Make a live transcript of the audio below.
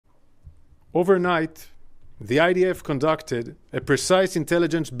Overnight, the IDF conducted a precise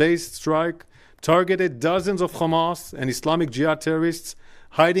intelligence-based strike, targeted dozens of Hamas and Islamic Jihad terrorists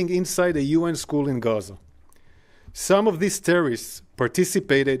hiding inside a UN school in Gaza. Some of these terrorists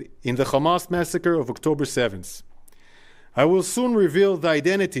participated in the Hamas massacre of October 7th. I will soon reveal the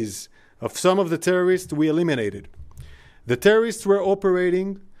identities of some of the terrorists we eliminated. The terrorists were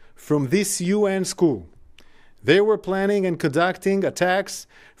operating from this UN school. They were planning and conducting attacks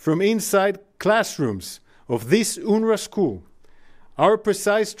from inside classrooms of this UNRWA school. Our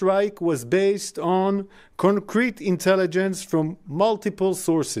precise strike was based on concrete intelligence from multiple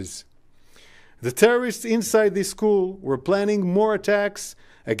sources. The terrorists inside this school were planning more attacks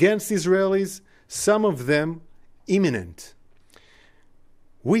against Israelis, some of them imminent.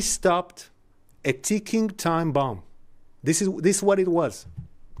 We stopped a ticking time bomb. This is what it was.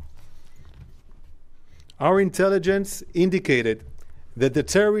 Our intelligence indicated that the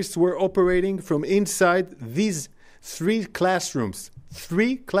terrorists were operating from inside these three classrooms.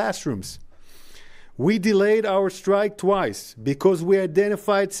 We delayed our strike twice because we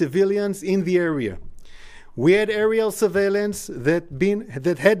identified civilians in the area. We had aerial surveillance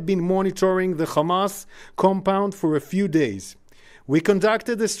that had been monitoring the Hamas compound for a few days. We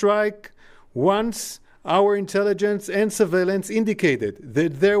conducted the strike once our intelligence and surveillance indicated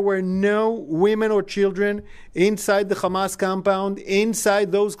that there were no women or children inside the Hamas compound,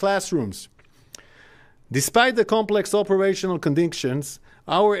 inside those classrooms. Despite the complex operational conditions,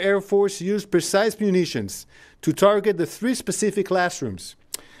 our Air Force used precise munitions to target the three specific classrooms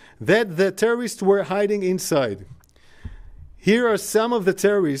that the terrorists were hiding inside. Here are some of the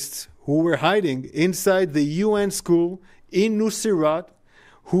terrorists who were hiding inside the UN school in Nuseirat,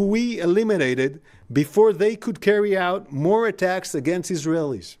 who we eliminated before they could carry out more attacks against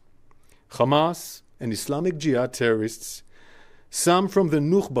Israelis. Hamas and Islamic Jihad terrorists, some from the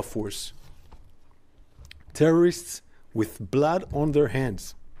Nukhba force. Terrorists with blood on their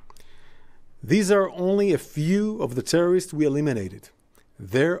hands. These are only a few of the terrorists we eliminated.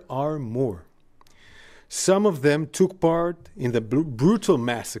 There are more. Some of them took part in the brutal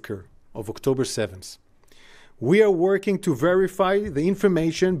massacre of October 7th. We are working to verify the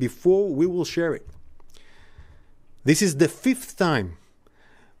information before we will share it. This is the 5th time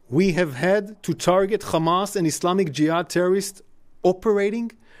we have had to target Hamas and Islamic Jihad terrorists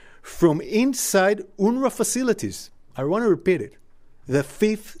operating from inside UNRWA facilities. I want to repeat it. The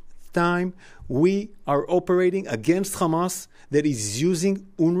 5th time we are operating against Hamas that is using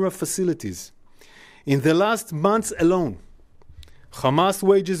UNRWA facilities. In the last months alone, Hamas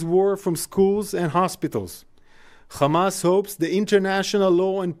wages war from schools and hospitals. Hamas hopes the international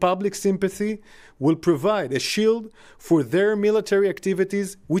law and public sympathy will provide a shield for their military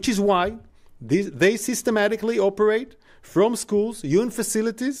activities, which is why they systematically operate from schools, UN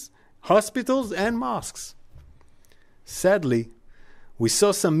facilities, hospitals, and mosques. Sadly, we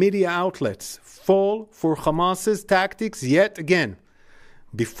saw some media outlets fall for Hamas's tactics yet again,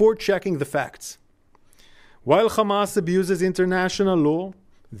 before checking the facts. While Hamas abuses international law,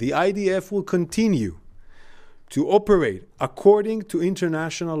 the IDF will continue to operate according to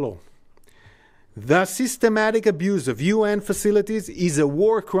international law. The systematic abuse of UN facilities is a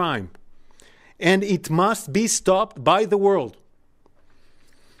war crime, and it must be stopped by the world.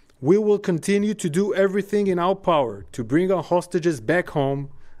 We will continue to do everything in our power to bring our hostages back home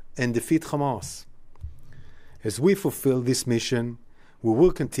and defeat Hamas. As we fulfill this mission, we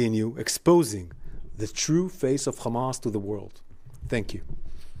will continue exposing the true face of Hamas to the world. Thank you.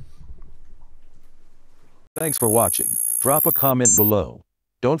 Thanks for watching. Drop a comment below.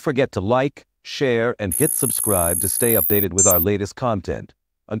 Don't forget to like, share, and hit subscribe to stay updated with our latest content.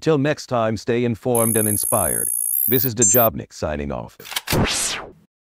 Until next time, stay informed and inspired. This is Djobnik signing off.